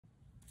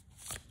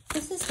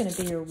This is going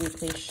to be your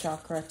weekly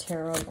Chakra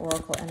Tarot and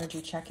Oracle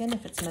Energy check-in.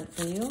 If it's meant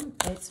for you,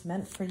 it's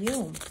meant for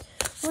you.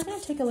 We're going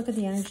to take a look at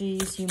the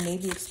energies you may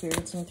be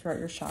experiencing throughout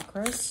your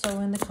chakras. So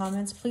in the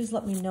comments, please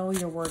let me know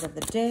your word of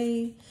the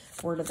day,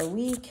 word of the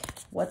week,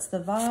 what's the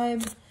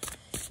vibe.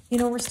 You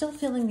know, we're still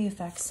feeling the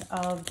effects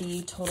of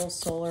the total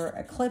solar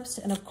eclipse,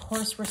 and of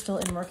course, we're still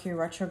in Mercury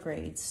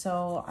retrograde.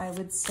 So I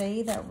would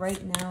say that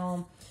right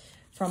now,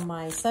 from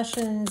my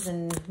sessions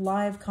and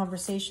live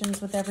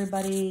conversations with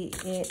everybody,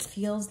 it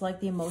feels like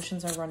the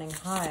emotions are running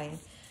high.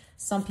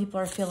 Some people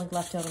are feeling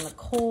left out in the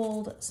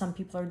cold. Some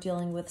people are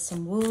dealing with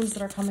some wounds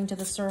that are coming to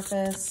the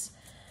surface.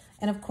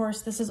 And of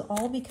course, this is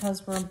all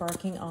because we're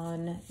embarking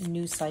on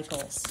new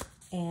cycles.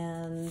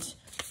 And,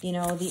 you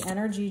know, the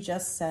energy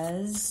just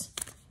says,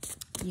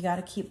 you got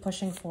to keep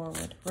pushing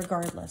forward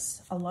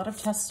regardless. A lot of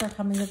tests are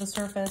coming to the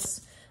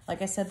surface.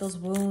 Like I said, those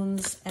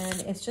wounds,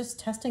 and it's just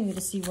testing you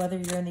to see whether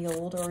you're in the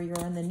old or you're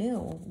in the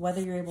new,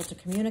 whether you're able to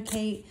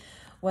communicate,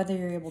 whether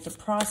you're able to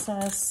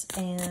process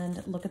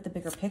and look at the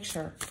bigger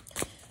picture.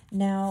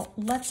 Now,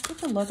 let's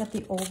take a look at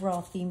the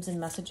overall themes and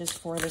messages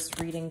for this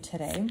reading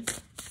today.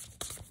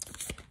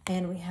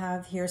 And we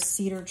have here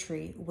cedar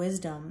tree,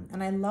 wisdom.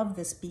 And I love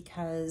this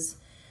because,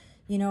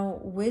 you know,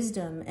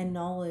 wisdom and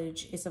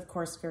knowledge is, of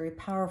course, very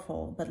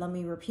powerful. But let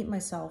me repeat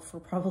myself for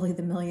probably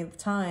the millionth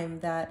time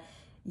that,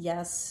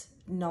 yes,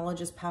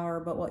 knowledge is power,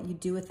 but what you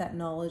do with that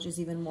knowledge is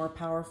even more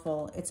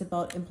powerful. It's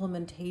about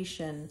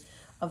implementation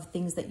of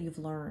things that you've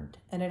learned.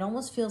 And it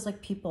almost feels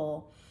like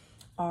people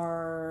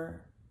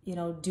are, you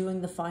know,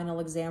 doing the final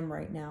exam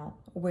right now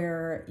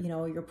where, you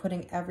know, you're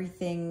putting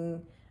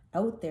everything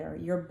out there,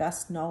 your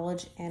best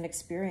knowledge and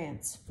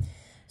experience.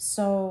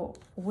 So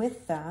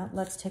with that,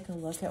 let's take a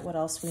look at what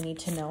else we need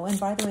to know. And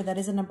by the way, that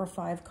is a number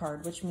 5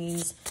 card, which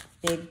means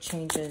big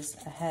changes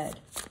ahead.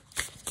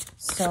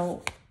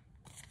 So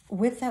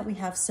with that, we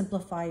have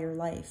simplify your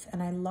life.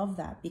 And I love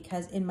that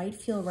because it might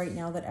feel right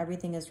now that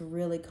everything is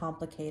really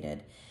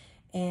complicated.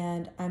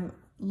 And I'm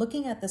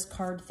looking at this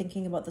card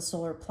thinking about the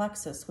solar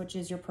plexus, which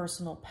is your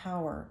personal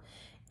power.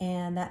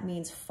 And that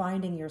means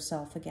finding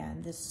yourself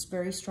again. This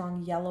very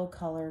strong yellow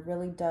color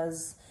really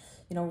does,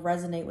 you know,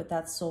 resonate with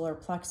that solar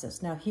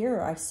plexus. Now here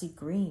I see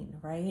green,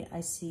 right? I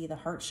see the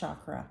heart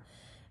chakra.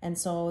 And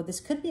so this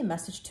could be a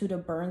message too to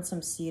burn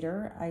some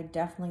cedar. I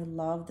definitely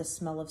love the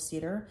smell of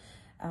cedar.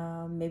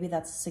 Maybe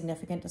that's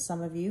significant to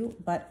some of you,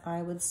 but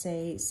I would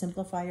say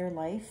simplify your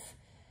life,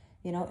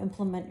 you know,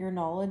 implement your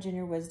knowledge and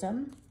your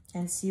wisdom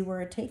and see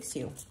where it takes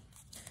you.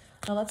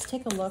 Now let's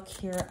take a look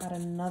here at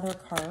another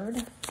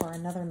card for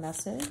another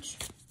message.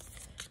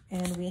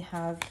 And we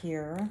have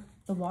here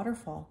the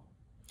waterfall,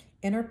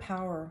 inner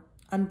power,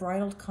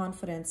 unbridled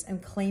confidence,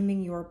 and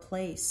claiming your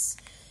place.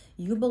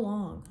 You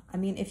belong. I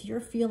mean, if you're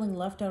feeling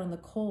left out in the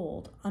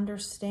cold,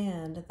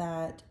 understand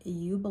that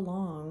you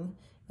belong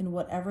in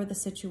whatever the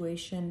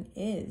situation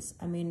is.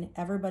 I mean,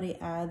 everybody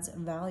adds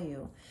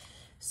value.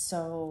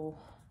 So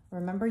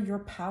remember your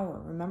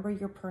power. Remember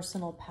your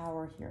personal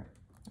power here,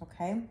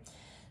 okay?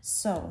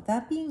 So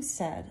that being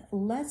said,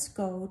 let's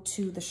go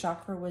to the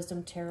Chakra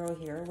Wisdom Tarot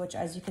here, which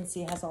as you can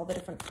see has all the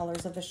different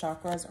colors of the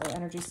chakras or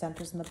energy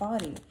centers in the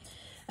body.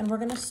 And we're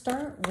going to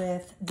start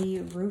with the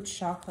root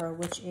chakra,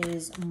 which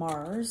is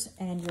Mars,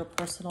 and your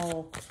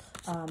personal,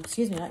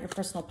 excuse me, not your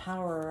personal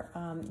power,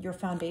 your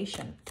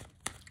foundation.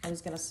 I was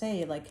going to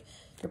say, like,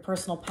 your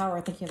personal power,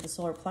 thinking of the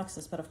solar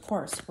plexus, but of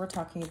course, we're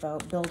talking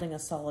about building a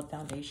solid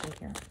foundation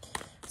here.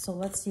 So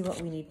let's see what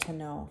we need to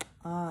know.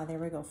 Ah, there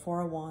we go.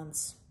 4 of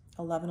Wands,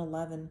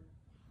 1111,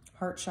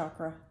 heart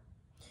chakra.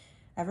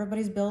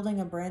 Everybody's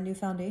building a brand new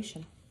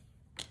foundation.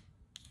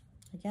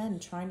 Again,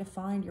 trying to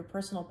find your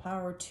personal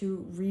power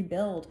to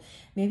rebuild.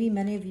 Maybe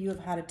many of you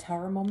have had a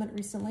tower moment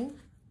recently,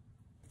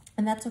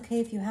 and that's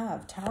okay if you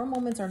have. Tower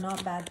moments are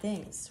not bad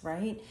things,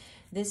 right?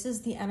 This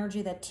is the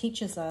energy that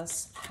teaches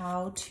us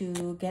how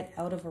to get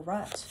out of a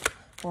rut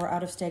or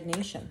out of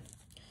stagnation.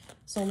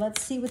 So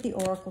let's see with the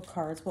oracle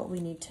cards what we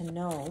need to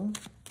know.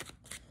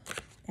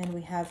 And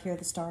we have here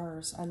the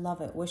stars. I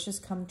love it. Wishes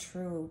come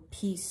true,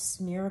 peace,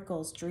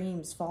 miracles,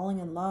 dreams, falling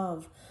in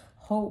love,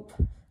 hope,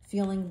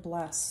 feeling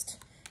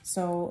blessed.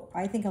 So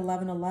I think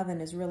 1111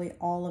 is really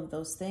all of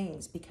those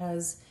things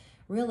because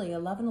really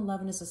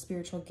 1111 is a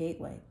spiritual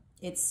gateway.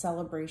 It's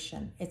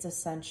celebration, it's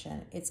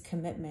ascension, it's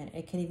commitment,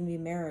 it can even be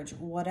marriage.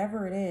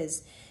 Whatever it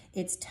is,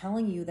 it's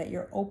telling you that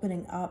you're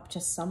opening up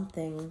to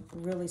something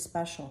really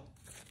special.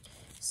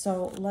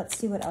 So let's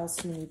see what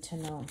else you need to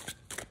know.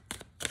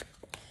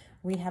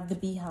 We have the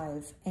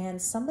beehive,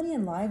 and somebody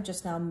in live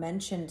just now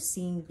mentioned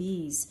seeing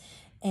bees.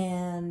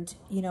 And,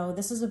 you know,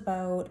 this is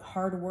about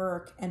hard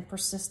work and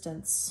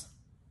persistence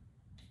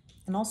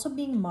and also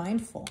being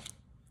mindful.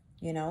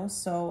 You know,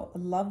 so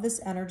love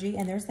this energy.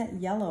 And there's that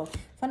yellow.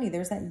 Funny,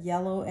 there's that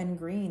yellow and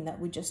green that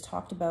we just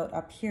talked about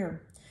up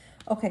here.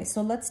 Okay,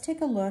 so let's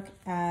take a look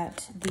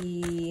at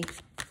the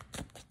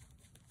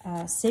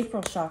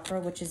sacral chakra,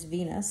 which is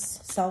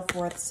Venus,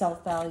 self-worth,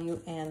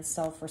 self-value, and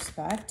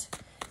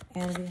self-respect.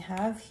 And we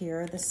have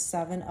here the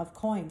 7 of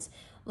coins.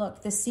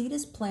 Look, the seed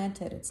is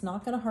planted. It's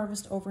not going to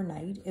harvest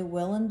overnight. It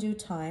will in due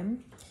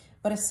time.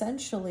 But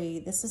essentially,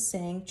 this is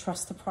saying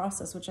trust the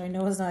process, which I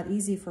know is not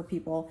easy for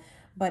people,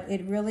 but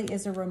it really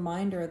is a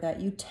reminder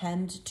that you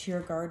tend to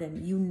your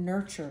garden, you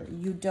nurture,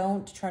 you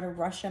don't try to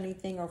rush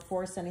anything or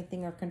force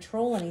anything or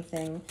control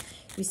anything.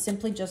 You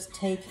simply just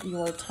take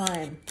your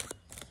time.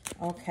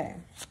 Okay,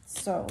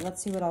 so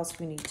let's see what else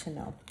we need to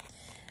know.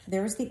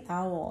 There's the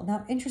owl.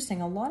 Now,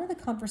 interesting, a lot of the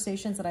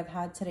conversations that I've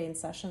had today in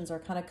sessions are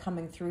kind of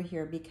coming through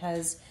here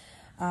because,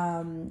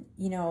 you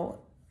know,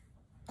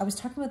 I was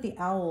talking about the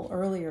owl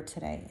earlier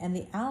today, and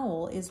the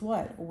owl is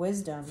what?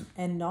 Wisdom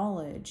and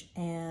knowledge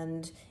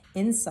and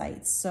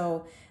insights.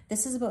 So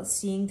this is about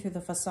seeing through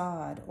the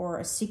facade, or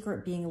a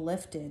secret being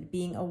lifted,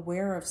 being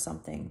aware of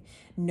something,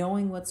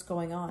 knowing what's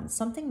going on.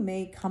 Something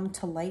may come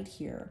to light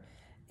here,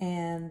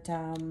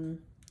 and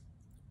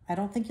I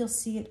don't think you'll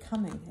see it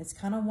coming. It's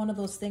kind of one of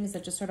those things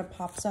that just sort of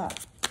pops up.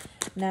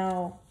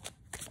 Now,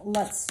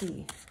 let's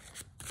see.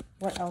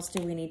 What else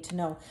do we need to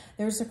know?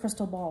 There's the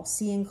crystal ball,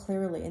 seeing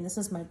clearly. And this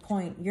is my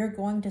point. You're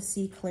going to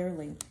see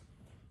clearly,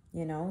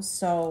 you know.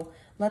 So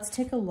let's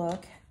take a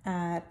look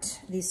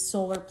at the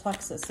solar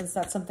plexus, since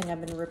that's something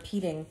I've been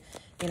repeating,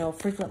 you know,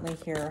 frequently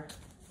here.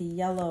 The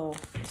yellow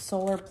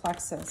solar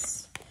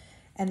plexus.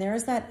 And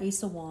there's that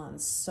Ace of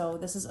Wands. So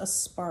this is a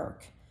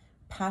spark,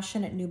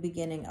 passionate new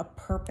beginning, a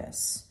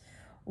purpose.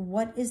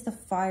 What is the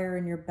fire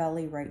in your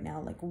belly right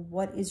now? Like,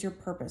 what is your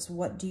purpose?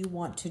 What do you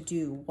want to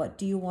do? What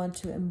do you want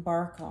to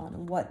embark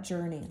on? What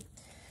journey?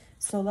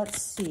 So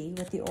let's see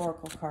with the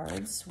oracle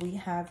cards. We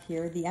have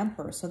here the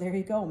Emperor. So there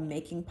you go,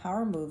 making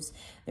power moves.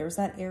 There's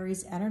that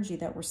Aries energy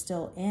that we're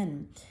still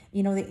in.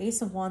 You know, the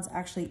Ace of Wands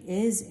actually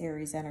is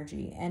Aries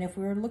energy. And if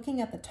we were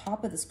looking at the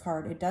top of this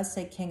card, it does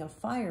say King of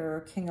Fire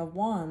or King of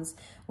Wands,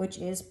 which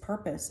is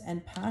purpose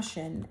and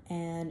passion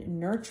and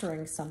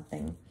nurturing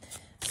something.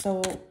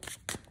 So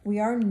we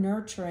are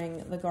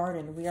nurturing the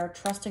garden. We are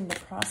trusting the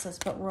process,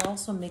 but we're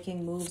also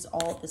making moves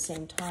all at the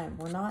same time.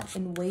 We're not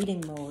in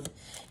waiting mode.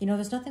 You know,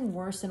 there's nothing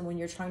worse than when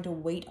you're trying to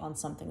wait on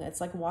something. It's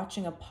like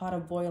watching a pot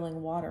of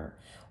boiling water,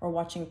 or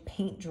watching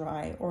paint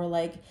dry, or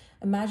like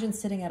imagine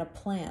sitting at a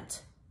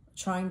plant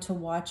trying to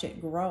watch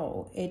it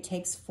grow. It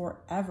takes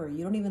forever.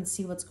 You don't even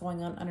see what's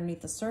going on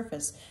underneath the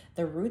surface.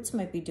 The roots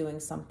might be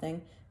doing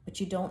something, but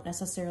you don't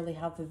necessarily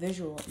have the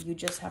visual. You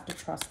just have to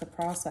trust the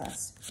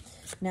process.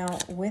 Now,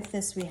 with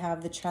this, we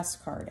have the chess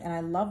card. And I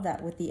love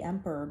that with the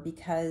Emperor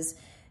because,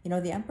 you know,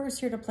 the Emperor is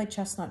here to play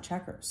chess, not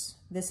checkers.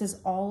 This is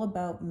all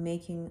about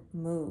making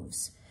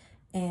moves.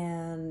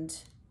 And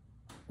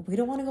we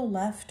don't want to go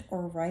left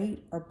or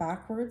right or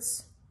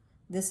backwards.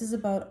 This is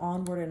about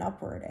onward and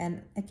upward.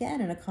 And again,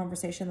 in a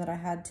conversation that I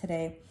had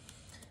today,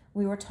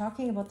 we were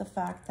talking about the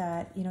fact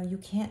that, you know, you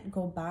can't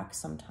go back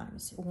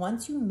sometimes.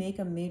 Once you make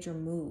a major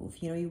move,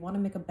 you know, you want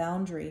to make a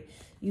boundary,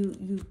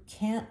 you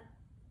can't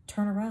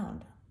turn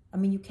around. I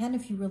mean, you can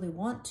if you really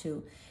want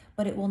to,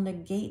 but it will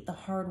negate the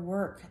hard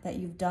work that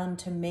you've done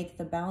to make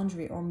the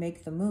boundary or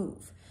make the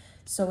move.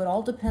 So it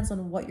all depends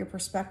on what your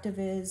perspective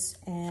is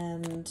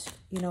and,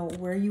 you know,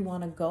 where you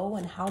want to go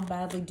and how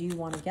badly do you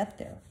want to get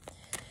there.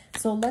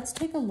 So let's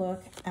take a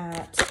look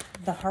at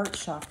the heart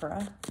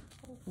chakra.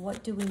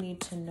 What do we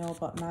need to know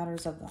about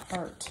matters of the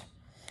heart?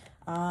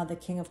 The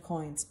King of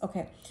Coins.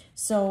 Okay,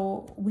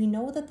 so we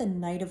know that the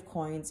Knight of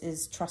Coins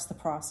is trust the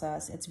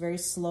process. It's very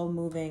slow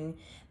moving.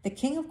 The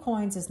King of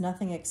Coins is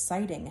nothing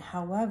exciting,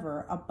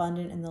 however,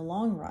 abundant in the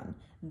long run.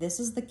 This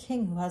is the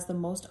king who has the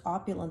most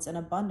opulence and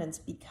abundance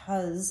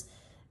because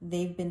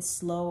they've been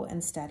slow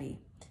and steady.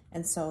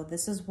 And so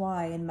this is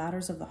why in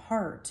matters of the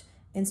heart,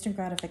 instant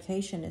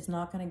gratification is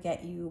not going to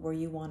get you where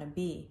you want to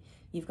be.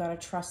 You've got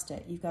to trust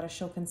it. You've got to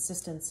show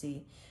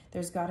consistency.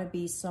 There's got to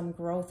be some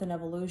growth and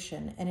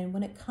evolution. And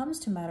when it comes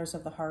to matters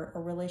of the heart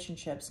or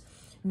relationships,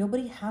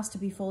 nobody has to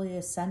be fully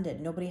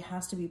ascended. Nobody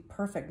has to be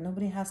perfect.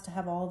 Nobody has to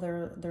have all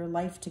their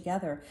life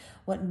together.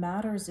 What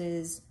matters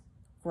is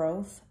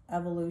growth,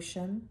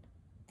 evolution,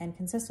 and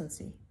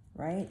consistency,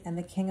 right? And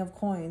the King of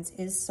Coins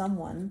is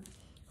someone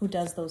who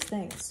does those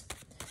things.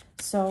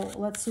 So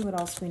let's see what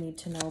else we need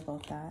to know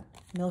about that.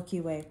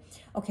 Milky Way.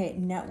 Okay,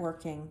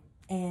 networking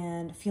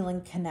and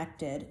feeling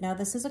connected. Now,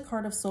 this is a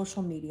card of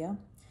social media,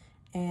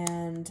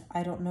 and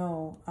I don't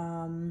know,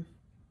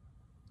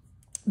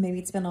 maybe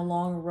it's been a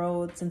long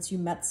road since you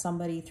met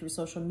somebody through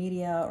social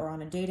media or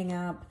on a dating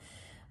app,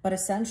 but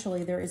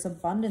essentially there is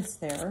abundance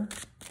there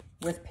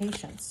with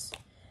patience.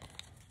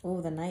 Oh,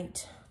 the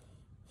Knight.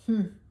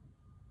 You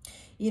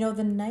know,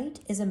 the Knight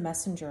is a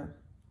messenger.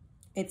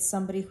 It's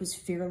somebody who's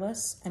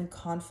fearless and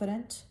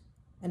confident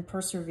and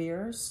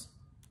perseveres.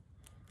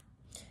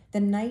 The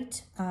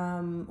Knight,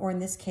 or in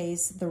this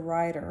case, the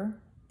Rider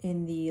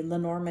in the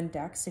Lenormand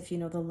decks, if you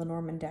know the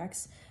Lenormand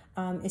decks,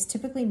 is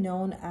typically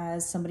known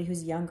as somebody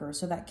who's younger.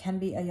 So that can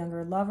be a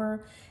younger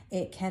lover.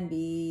 It can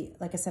be,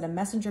 like I said, a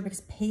messenger,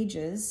 because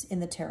pages in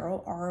the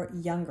tarot are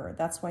younger.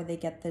 That's why they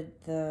get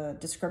the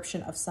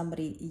description of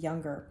somebody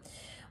younger.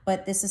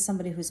 But this is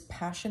somebody who's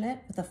passionate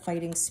with a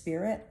fighting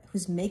spirit,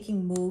 who's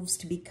making moves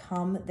to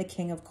become the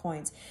King of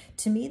Coins.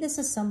 To me, this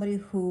is somebody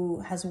who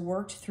has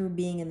worked through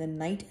being in the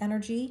Knight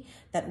energy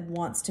that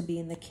wants to be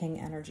in the King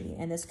energy.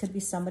 And this could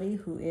be somebody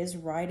who is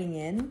riding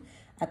in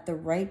at the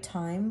right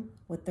time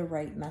with the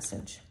right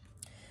message.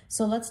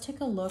 So let's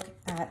take a look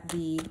at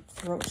the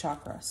throat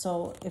chakra.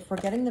 So if we're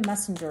getting the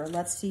messenger,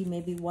 let's see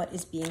maybe what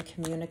is being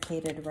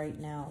communicated right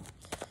now.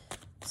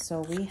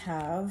 So we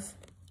have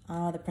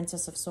the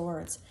Princess of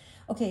Swords.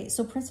 Okay,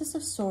 so Princess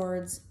of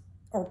Swords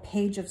or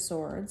Page of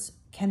Swords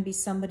can be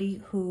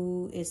somebody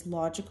who is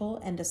logical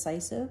and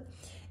decisive.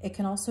 It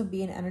can also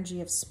be an energy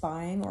of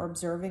spying or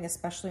observing,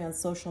 especially on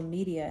social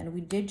media. And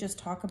we did just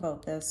talk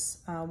about this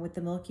with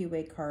the Milky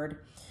Way card.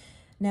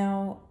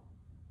 Now,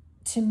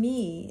 to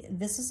me,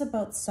 this is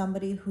about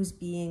somebody who's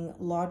being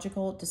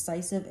logical,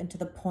 decisive, and to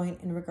the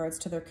point in regards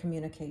to their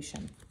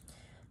communication.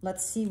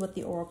 Let's see what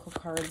the Oracle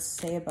cards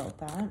say about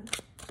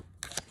that.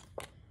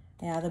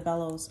 Yeah, the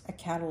bellows, a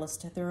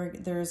catalyst.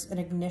 There's an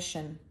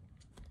ignition.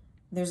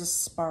 There's a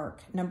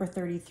spark. Number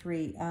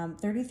 33.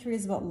 33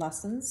 is about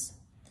lessons,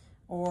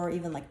 or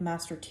even like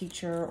master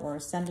teacher or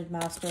ascended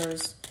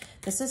masters.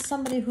 This is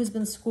somebody who's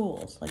been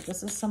schooled. Like,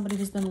 this is somebody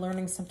who's been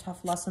learning some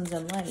tough lessons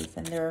in life,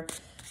 and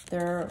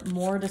they're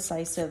more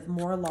decisive,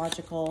 more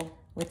logical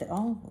with it.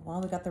 Oh, well,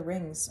 we got the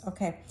rings.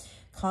 Okay.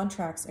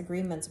 Contracts,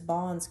 agreements,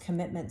 bonds,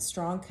 commitment,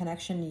 strong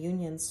connection,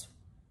 unions,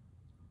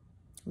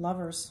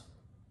 lovers.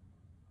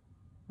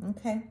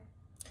 Okay.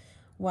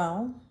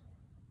 Well,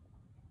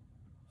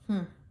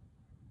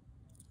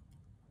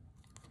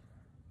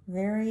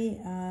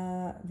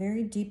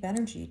 very deep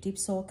energy, deep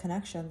soul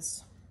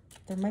connections.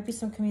 There might be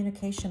some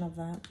communication of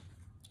that.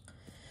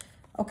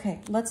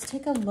 Okay, let's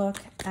take a look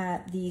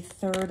at the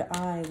third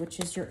eye, which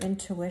is your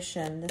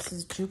intuition. This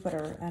is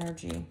Jupiter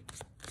energy.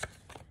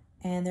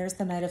 And there's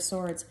the Knight of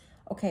Swords.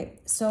 Okay,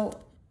 so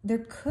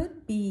there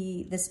could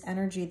be this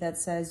energy that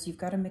says you've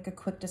got to make a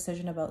quick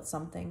decision about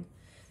something.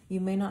 You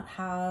may not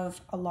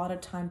have a lot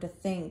of time to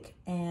think,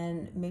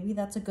 and maybe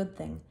that's a good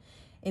thing.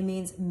 It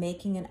means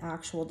making an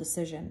actual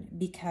decision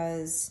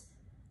because,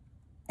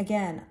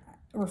 again,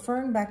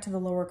 referring back to the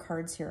lower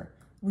cards here,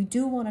 we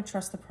do want to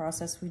trust the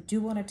process. We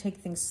do want to take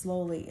things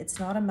slowly. It's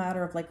not a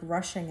matter of like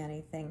rushing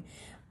anything.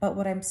 But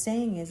what I'm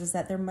saying is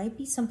that there might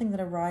be something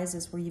that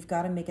arises where you've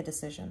got to make a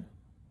decision.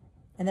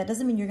 And that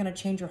doesn't mean you're going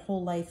to change your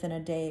whole life in a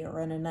day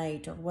or in a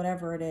night or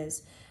whatever it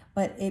is.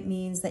 But it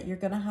means that you're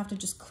going to have to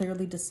just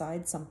clearly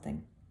decide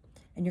something.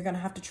 And you're going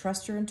to have to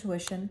trust your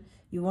intuition.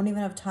 You won't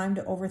even have time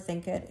to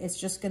overthink it. It's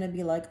just going to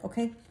be like,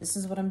 okay, this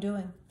is what I'm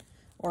doing.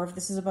 Or if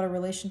this is about a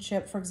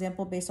relationship, for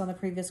example, based on the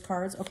previous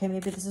cards, okay,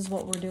 maybe this is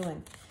what we're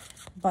doing.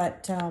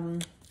 But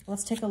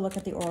let's take a look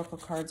at the Oracle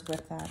cards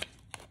with that.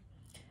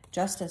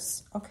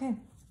 Justice, okay.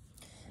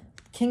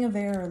 King of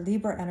Air,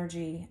 Libra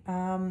energy,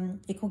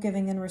 equal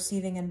giving and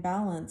receiving and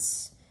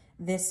balance.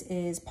 This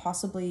is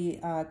possibly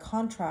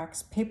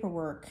contracts,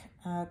 paperwork,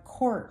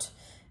 court.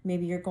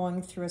 Maybe you're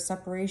going through a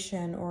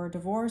separation or a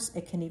divorce.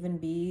 It can even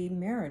be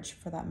marriage,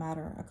 for that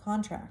matter, a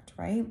contract,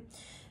 right?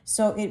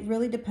 So it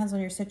really depends on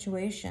your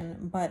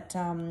situation. But,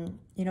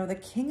 you know, the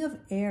King of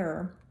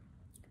Air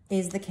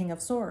is the King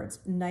of Swords.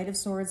 Knight of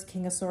Swords,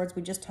 King of Swords.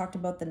 We just talked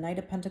about the Knight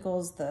of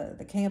Pentacles,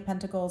 the King of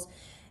Pentacles.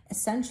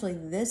 Essentially,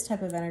 this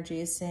type of energy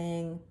is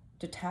saying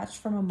detached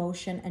from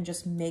emotion and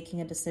just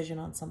making a decision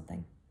on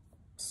something.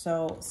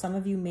 So some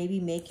of you may be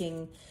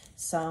making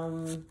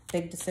some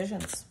big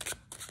decisions.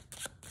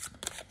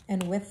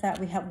 And with that,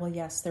 we have, well,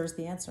 yes, there's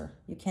the answer.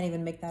 You can't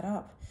even make that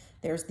up.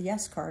 There's the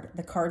yes card.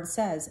 The card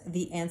says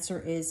the answer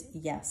is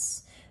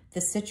yes.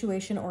 The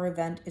situation or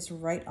event is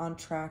right on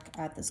track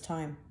at this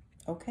time.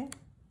 Okay,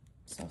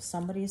 so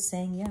somebody is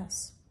saying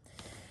yes.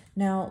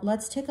 Now,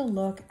 let's take a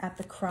look at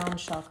the crown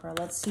chakra.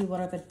 Let's see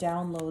what are the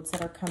downloads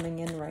that are coming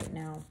in right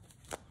now.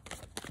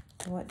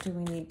 What do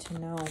we need to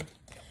know?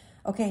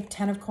 Okay,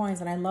 10 of coins,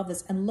 and I love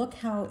this. And look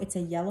how it's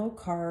a yellow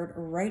card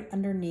right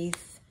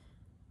underneath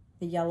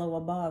the yellow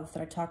above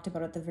that I talked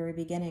about at the very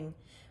beginning,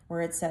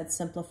 where it said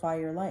simplify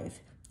your life.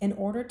 In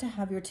order to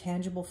have your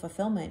tangible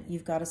fulfillment,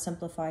 you've got to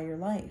simplify your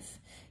life.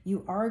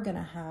 You are going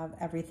to have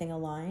everything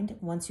aligned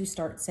once you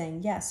start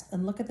saying yes.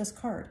 And look at this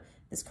card.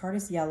 This card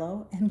is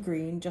yellow and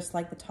green, just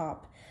like the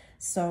top.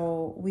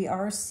 So we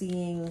are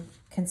seeing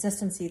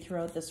consistency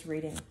throughout this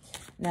reading.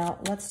 Now,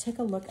 let's take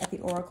a look at the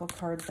oracle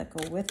cards that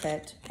go with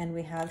it. And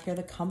we have here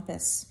the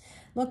compass.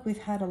 Look, we've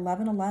had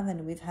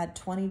 1111, we've had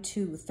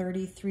 22,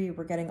 33.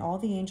 We're getting all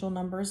the angel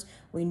numbers.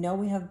 We know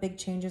we have big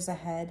changes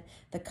ahead.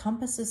 The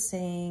compass is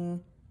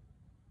saying,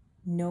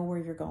 know where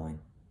you're going.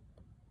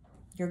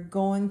 You're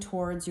going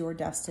towards your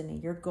destiny.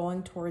 You're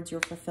going towards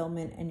your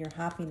fulfillment and your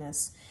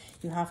happiness.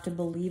 You have to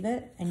believe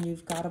it, and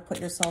you've got to put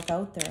yourself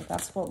out there.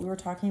 That's what we were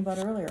talking about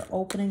earlier,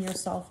 opening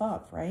yourself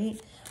up,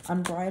 right?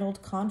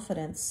 Unbridled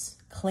confidence,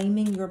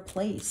 claiming your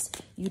place.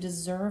 You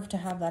deserve to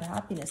have that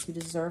happiness. You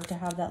deserve to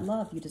have that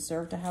love. You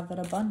deserve to have that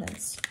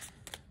abundance.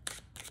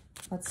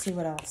 Let's see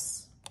what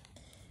else.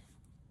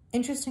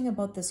 interesting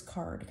about this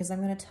card, because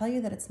I'm going to tell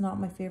you that it's not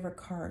my favorite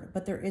card,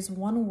 but there is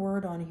one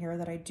word on here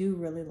that I do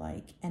really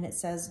like, and it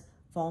says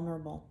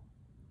vulnerable.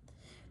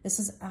 This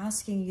is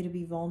asking you to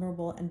be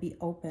vulnerable and be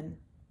open,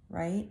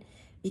 right?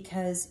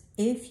 Because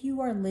if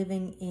you are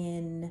living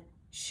in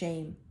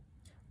shame,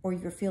 or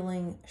you're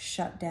feeling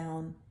shut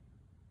down,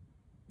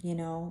 you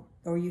know,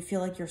 or you feel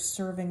like you're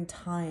serving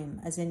time,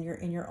 as in you're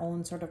in your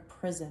own sort of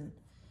prison,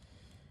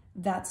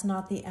 that's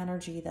not the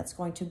energy that's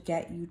going to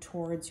get you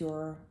towards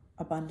your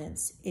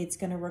abundance. It's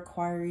going to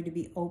require you to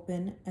be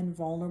open and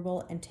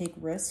vulnerable and take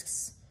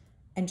risks,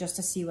 and just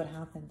to see what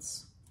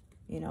happens.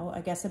 You know,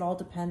 I guess it all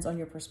depends on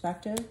your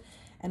perspective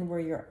and where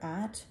you're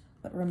at,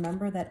 but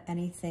remember that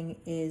anything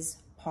is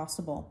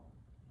possible.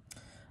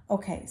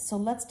 Okay, so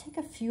let's take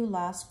a few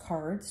last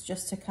cards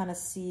just to kind of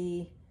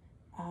see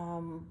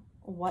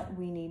what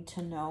we need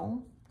to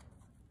know.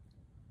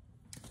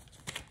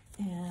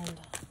 And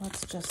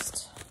let's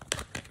just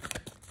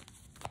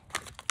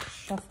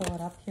shuffle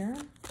it up here.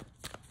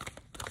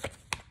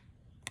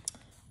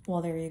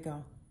 Well, there you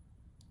go.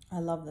 I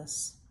love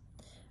this.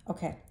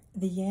 Okay,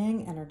 the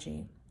yang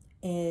energy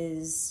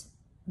is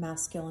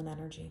masculine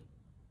energy.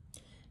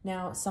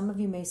 Now, some of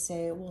you may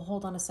say, well,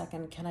 hold on a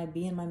second. Can I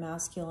be in my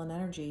masculine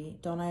energy?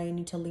 Don't I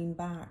need to lean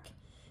back?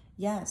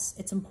 Yes,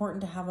 it's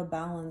important to have a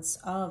balance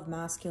of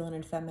masculine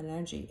and feminine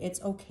energy.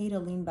 It's okay to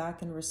lean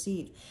back and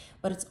receive,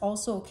 but it's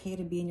also okay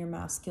to be in your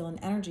masculine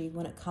energy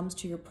when it comes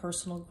to your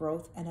personal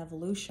growth and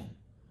evolution.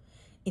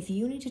 If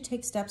you need to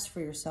take steps for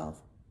yourself,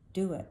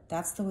 do it.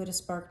 That's the way to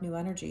spark new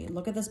energy.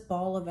 Look at this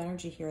ball of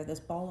energy here, this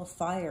ball of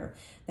fire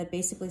that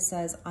basically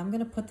says, I'm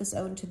going to put this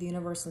out into the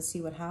universe and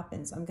see what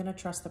happens. I'm going to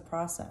trust the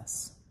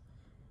process.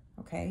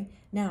 Okay.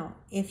 Now,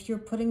 if you're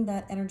putting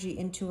that energy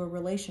into a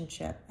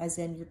relationship, as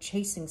in you're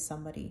chasing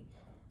somebody,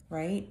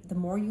 right? The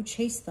more you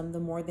chase them, the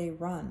more they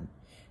run.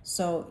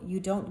 So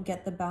you don't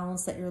get the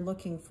balance that you're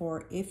looking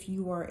for if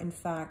you are in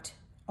fact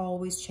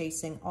always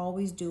chasing,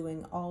 always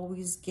doing,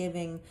 always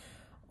giving,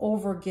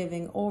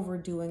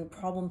 overdoing,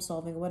 problem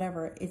solving,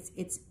 whatever.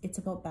 It's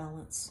about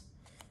balance.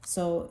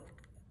 So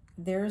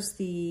there's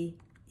the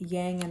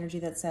yang energy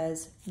that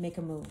says, make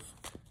a move.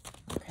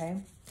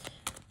 Okay.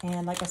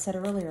 And like I said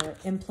earlier,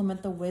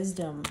 implement the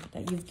wisdom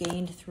that you've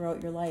gained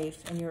throughout your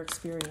life and your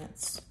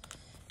experience.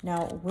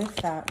 Now, with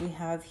that, we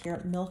have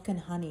here milk and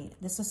honey.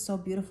 This is so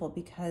beautiful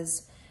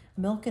because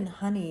milk and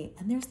honey,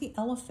 and there's the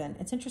elephant.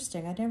 It's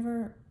interesting. I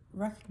never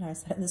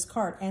recognized that in this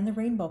card, and the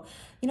rainbow.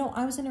 You know,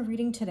 I was in a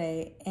reading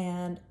today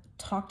and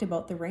talked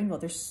about the rainbow.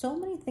 There's so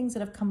many things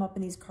that have come up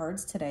in these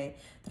cards today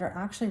that are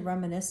actually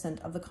reminiscent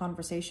of the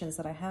conversations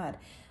that I had.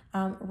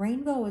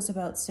 Rainbow is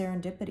about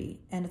serendipity,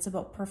 and it's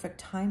about perfect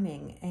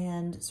timing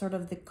and sort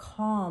of the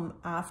calm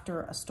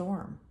after a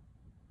storm,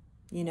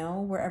 you know,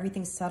 where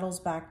everything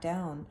settles back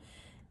down.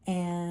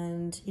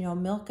 And, you know,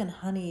 milk and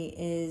honey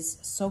is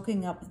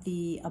soaking up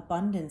the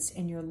abundance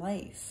in your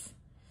life.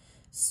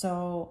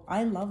 So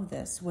I love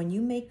this. When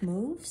you make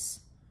moves,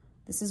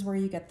 this is where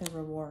you get the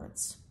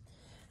rewards.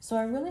 So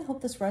I really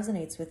hope this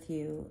resonates with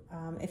you.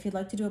 If you'd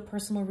like to do a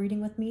personal reading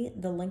with me,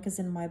 the link is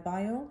in my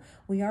bio.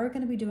 We are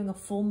going to be doing a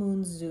full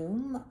moon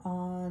Zoom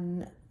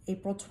on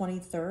April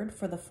 23rd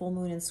for the full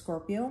moon in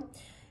Scorpio.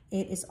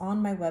 It is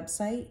on my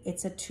website.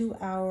 It's a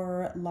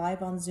 2-hour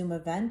live on Zoom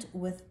event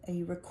with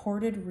a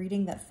recorded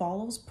reading that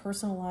follows,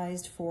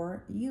 personalized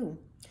for you.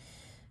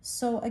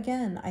 So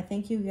again, I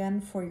thank you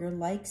again for your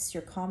likes,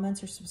 your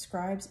comments, your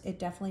subscribes. It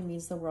definitely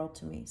means the world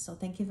to me. So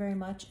thank you very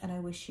much, and I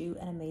wish you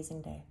an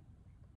amazing day.